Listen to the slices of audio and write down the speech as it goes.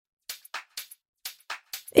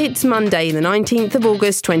It's Monday, the 19th of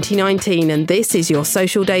August 2019, and this is your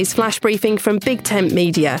Social Days flash briefing from Big Tent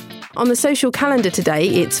Media. On the social calendar today,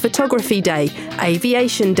 it's Photography Day,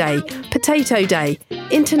 Aviation Day, Potato Day,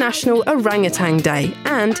 International Orangutan Day,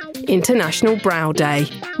 and International Brow Day.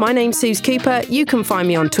 My name's Suze Cooper. You can find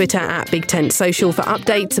me on Twitter at Big Tent Social for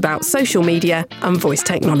updates about social media and voice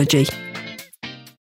technology.